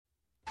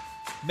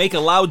Make a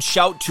loud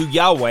shout to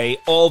Yahweh,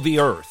 all the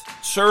earth.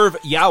 Serve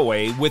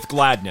Yahweh with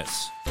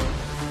gladness.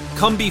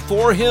 Come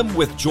before him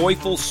with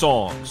joyful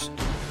songs.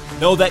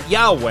 Know that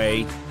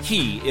Yahweh,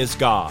 he is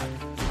God.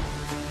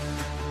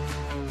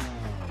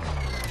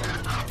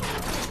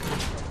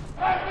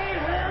 Let me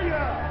hear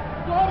you!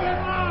 Slow it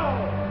loud!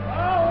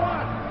 A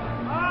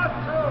 1, A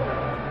 2,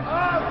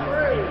 A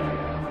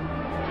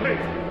 3.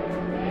 Please.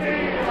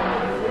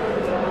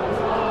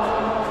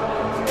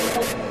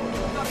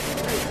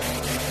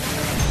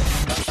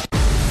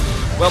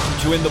 Welcome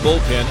to In the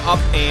Bullpen, Up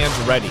and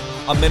Ready,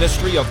 a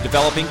ministry of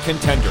developing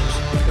contenders.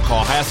 The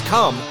call has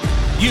come.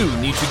 You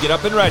need to get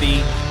up and ready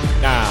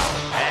now.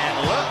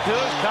 And look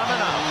who's coming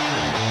up.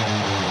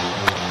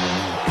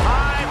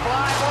 High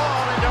fly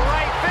ball into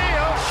right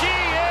field. She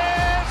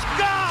is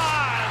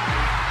gone!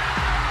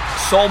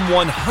 Psalm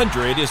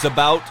 100 is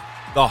about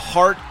the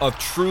heart of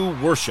true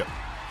worship,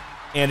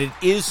 and it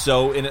is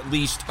so in at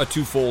least a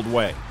twofold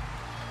way.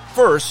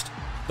 First,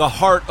 the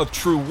heart of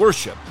true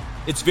worship,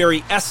 its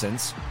very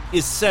essence,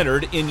 is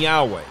centered in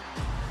Yahweh.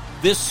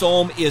 This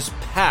psalm is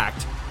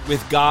packed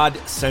with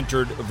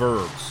God-centered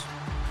verbs.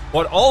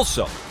 But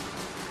also,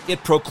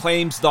 it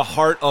proclaims the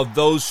heart of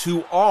those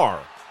who are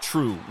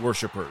true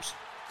worshipers,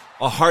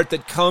 a heart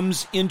that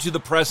comes into the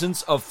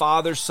presence of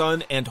Father,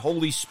 Son, and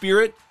Holy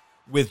Spirit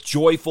with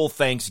joyful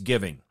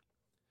thanksgiving.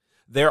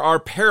 There are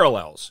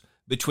parallels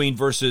between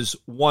verses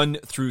 1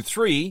 through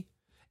 3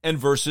 and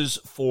verses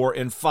 4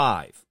 and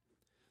 5.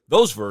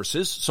 Those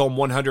verses, Psalm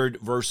 100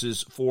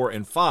 verses 4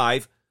 and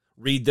 5,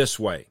 read this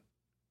way: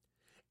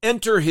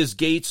 Enter his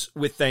gates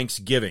with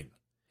thanksgiving,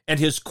 and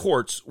his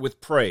courts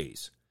with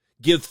praise.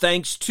 Give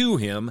thanks to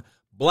him,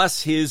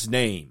 bless his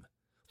name.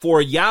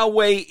 For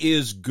Yahweh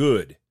is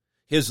good,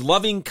 his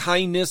loving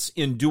kindness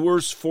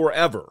endures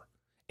forever,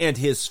 and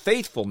his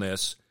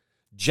faithfulness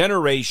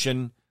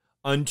generation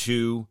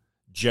unto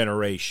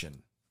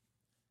generation.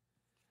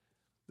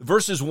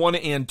 Verses 1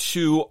 and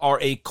 2 are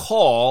a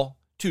call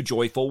to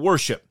joyful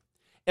worship.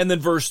 And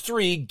then verse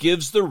 3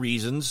 gives the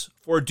reasons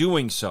for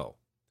doing so.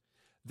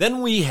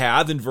 Then we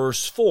have in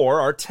verse 4,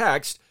 our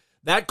text,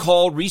 that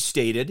call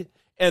restated,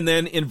 and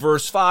then in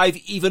verse 5,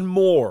 even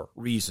more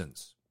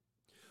reasons.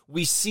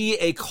 We see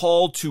a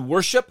call to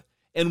worship,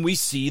 and we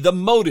see the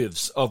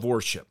motives of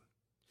worship.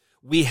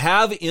 We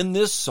have in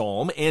this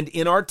psalm and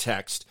in our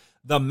text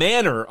the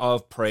manner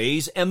of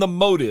praise and the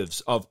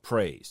motives of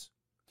praise.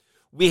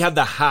 We have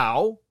the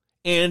how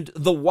and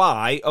the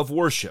why of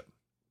worship.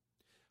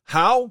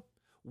 How?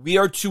 We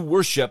are to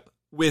worship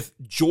with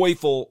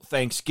joyful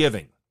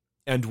thanksgiving.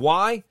 And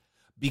why?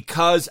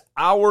 Because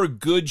our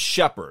good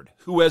shepherd,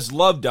 who has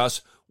loved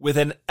us with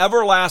an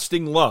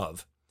everlasting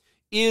love,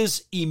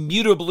 is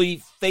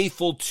immutably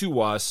faithful to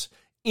us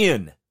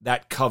in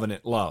that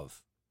covenant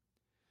love.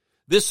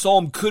 This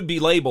psalm could be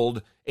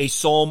labeled a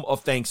psalm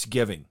of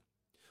thanksgiving.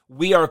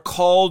 We are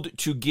called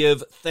to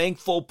give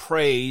thankful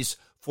praise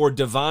for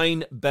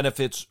divine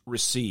benefits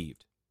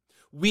received.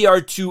 We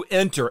are to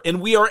enter, and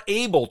we are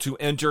able to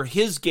enter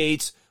his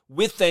gates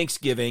with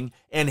thanksgiving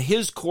and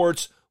his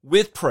courts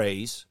with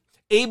praise,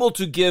 able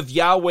to give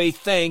Yahweh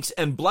thanks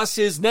and bless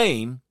his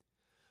name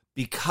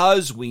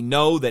because we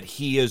know that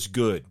he is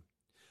good,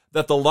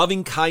 that the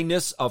loving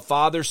kindness of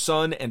Father,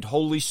 Son, and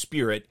Holy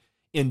Spirit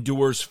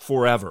endures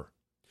forever.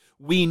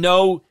 We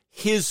know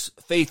his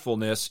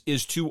faithfulness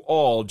is to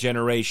all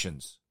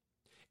generations.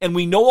 And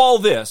we know all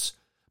this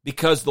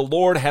because the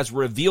Lord has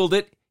revealed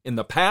it in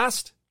the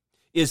past,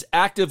 is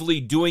actively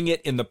doing it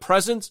in the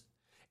present,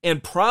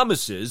 and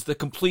promises the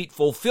complete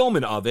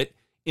fulfillment of it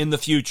in the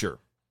future.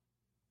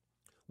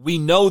 We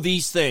know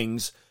these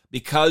things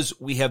because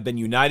we have been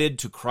united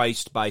to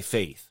Christ by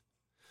faith.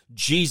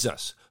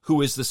 Jesus,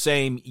 who is the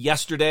same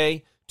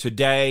yesterday,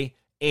 today,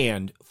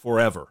 and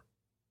forever.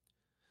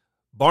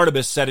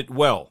 Barnabas said it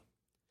well.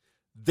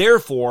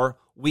 Therefore,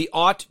 we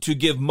ought to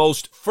give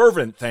most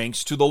fervent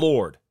thanks to the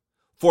Lord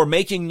for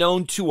making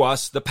known to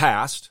us the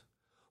past,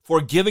 for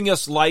giving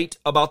us light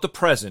about the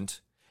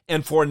present,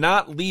 and for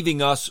not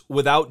leaving us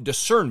without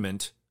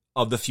discernment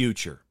of the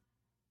future.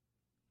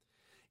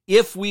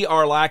 If we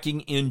are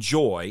lacking in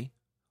joy,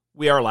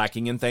 we are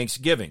lacking in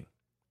thanksgiving.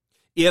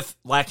 If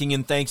lacking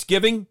in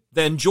thanksgiving,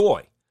 then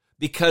joy,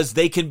 because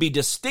they can be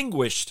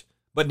distinguished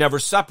but never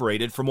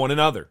separated from one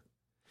another.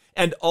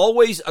 And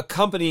always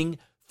accompanying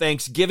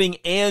thanksgiving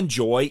and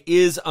joy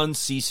is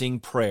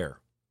unceasing prayer.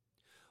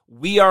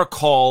 We are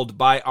called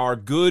by our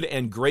good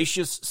and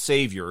gracious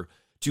Savior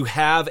to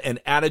have an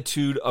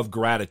attitude of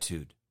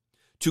gratitude,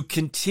 to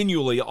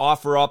continually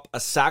offer up a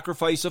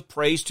sacrifice of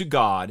praise to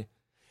God,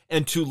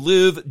 and to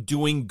live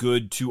doing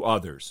good to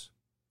others.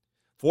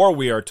 For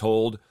we are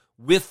told,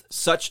 with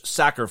such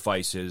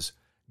sacrifices,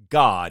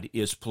 God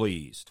is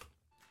pleased.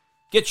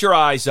 Get your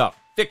eyes up,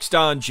 fixed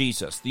on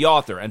Jesus, the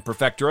author and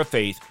perfecter of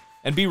faith,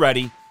 and be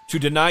ready to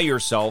deny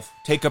yourself,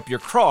 take up your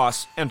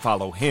cross, and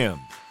follow him.